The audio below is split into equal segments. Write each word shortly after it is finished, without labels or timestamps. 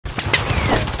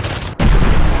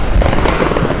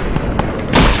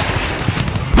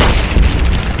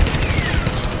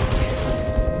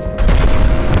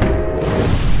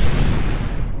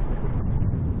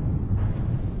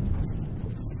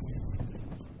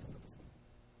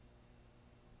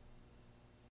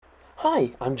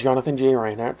Hi, I'm Jonathan J.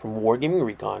 Reinhardt from Wargaming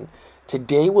Recon.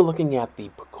 Today we're looking at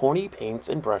the Pokorny Paints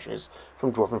and Brushes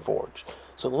from Dwarven Forge.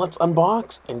 So let's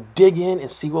unbox and dig in and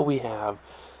see what we have.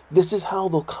 This is how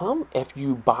they'll come if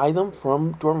you buy them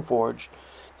from Dwarven Forge,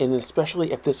 and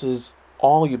especially if this is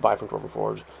all you buy from Dwarven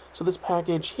Forge. So this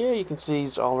package here, you can see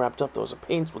is all wrapped up. Those are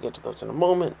paints. We'll get to those in a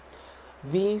moment.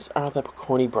 These are the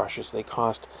Pokorny brushes. They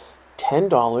cost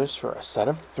 $10 for a set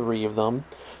of 3 of them.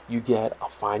 You get a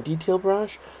fine detail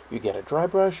brush, you get a dry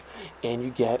brush, and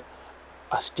you get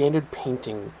a standard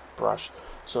painting brush.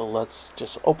 So let's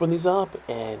just open these up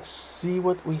and see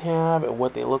what we have and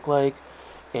what they look like.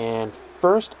 And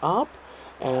first up,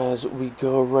 as we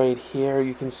go right here,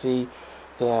 you can see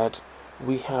that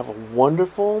we have a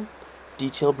wonderful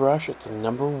detail brush. It's a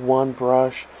 #1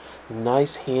 brush,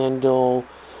 nice handle.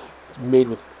 It's made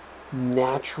with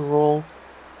natural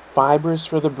fibers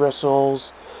for the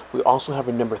bristles. We also have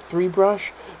a #3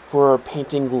 brush for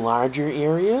painting larger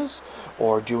areas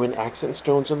or doing accent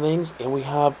stones and things. And we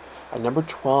have a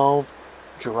 #12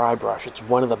 dry brush. It's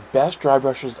one of the best dry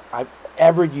brushes I've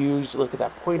ever used. Look at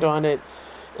that point on it.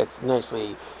 It's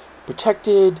nicely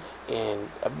protected and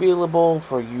available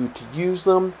for you to use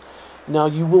them. Now,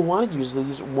 you will want to use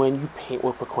these when you paint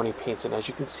with Pokorny Paints, and as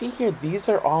you can see here, these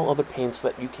are all other paints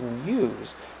that you can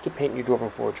use to paint your Dwarven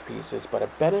Forge pieces. But a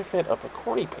benefit of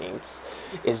Pokorny Paints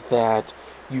is that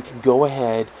you can go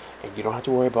ahead and you don't have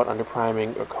to worry about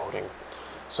underpriming or coating.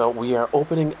 So we are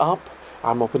opening up,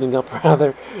 I'm opening up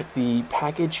rather, the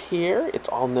package here. It's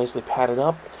all nicely padded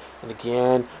up, and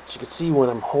again, as you can see when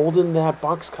I'm holding that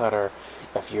box cutter,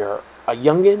 if you're a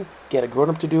youngin', get a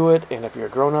grown-up to do it, and if you're a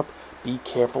grown-up, be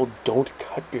careful, don't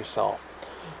cut yourself.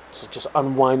 So just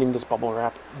unwinding this bubble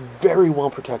wrap, very well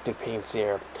protected paints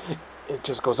here. It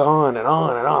just goes on and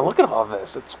on and on. Look at all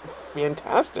this, it's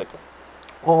fantastic.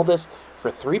 All this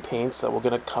for 3 paints that we're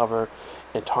going to cover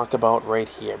and talk about right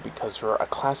here, because for a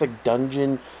classic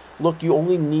dungeon look, you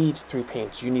only need 3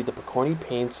 paints. You need the Pokorny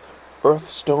Paints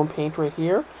Earthstone paint right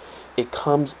here. It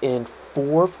comes in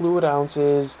 4 fluid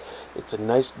ounces. It's a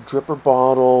nice dripper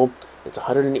bottle. It's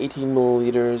 118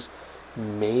 milliliters.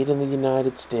 Made in the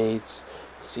United States.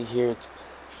 See here, it's a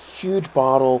huge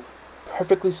bottle,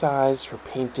 perfectly sized for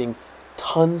painting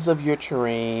tons of your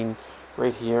terrain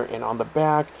right here. And on the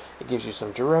back, it gives you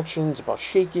some directions about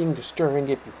shaking, stirring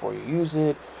it before you use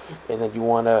it. And then you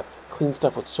want to clean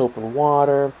stuff with soap and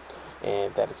water,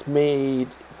 and that it's made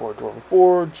for Dwarven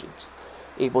Forge. It's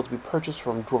able to be purchased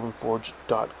from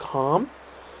dwarvenforge.com.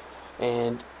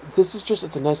 And this is just,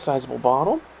 it's a nice sizable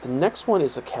bottle. The next one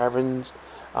is the Caverns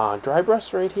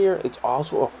Drybrush right here. It's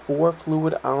also a 4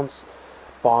 fluid ounce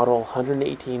bottle,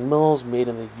 118 mils, made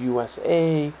in the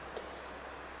USA.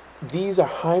 These are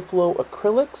high flow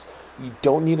acrylics. You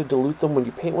don't need to dilute them when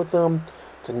you paint with them.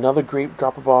 It's another great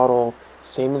dropper bottle,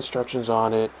 same instructions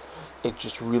on it. It's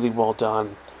just really well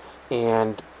done.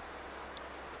 And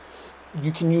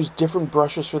you can use different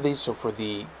brushes for these. So for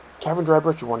the Cavern Dry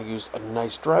Brush, you want to use a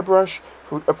nice dry brush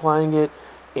for applying it,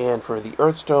 and for the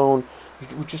Earthstone, you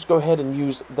would just go ahead and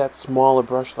use that smaller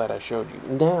brush that I showed you.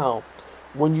 Now,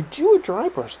 when you do a dry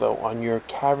brush, though, on your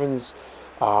caverns,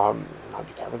 not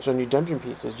your caverns, on your dungeon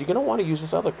pieces, you're going to want to use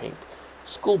this other paint,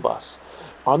 School Bus.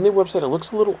 On their website, it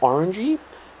looks a little orangey,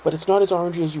 but it's not as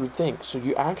orangey as you would think. So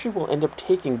you actually will end up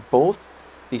taking both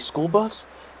the School Bus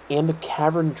and the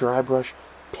Cavern Dry Brush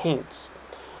paints.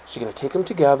 So you're going to take them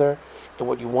together, and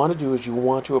what you want to do is you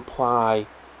want to apply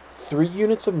 3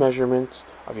 units of measurements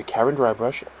of your Cavern Dry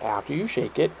Brush after you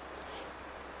shake it,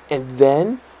 and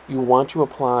then you want to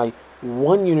apply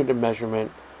 1 unit of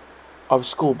measurement of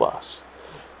School Bus.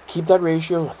 Keep that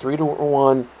ratio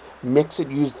 3-to-1. Mix it.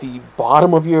 Use the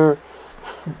bottom of your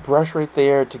brush right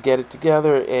there to get it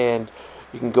together, and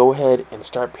you can go ahead and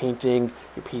start painting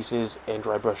your pieces and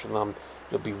dry brushing them.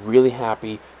 You'll be really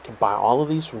happy. You can buy all of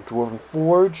these from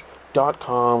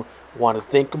dwarvenforge.com. Want to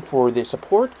thank them for their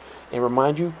support and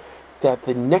remind you that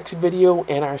the next video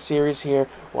in our series here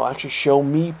will actually show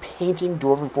me painting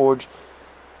Dwarven Forge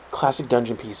classic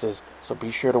dungeon pieces. So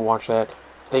be sure to watch that.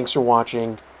 Thanks for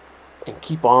watching, and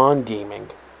keep on gaming.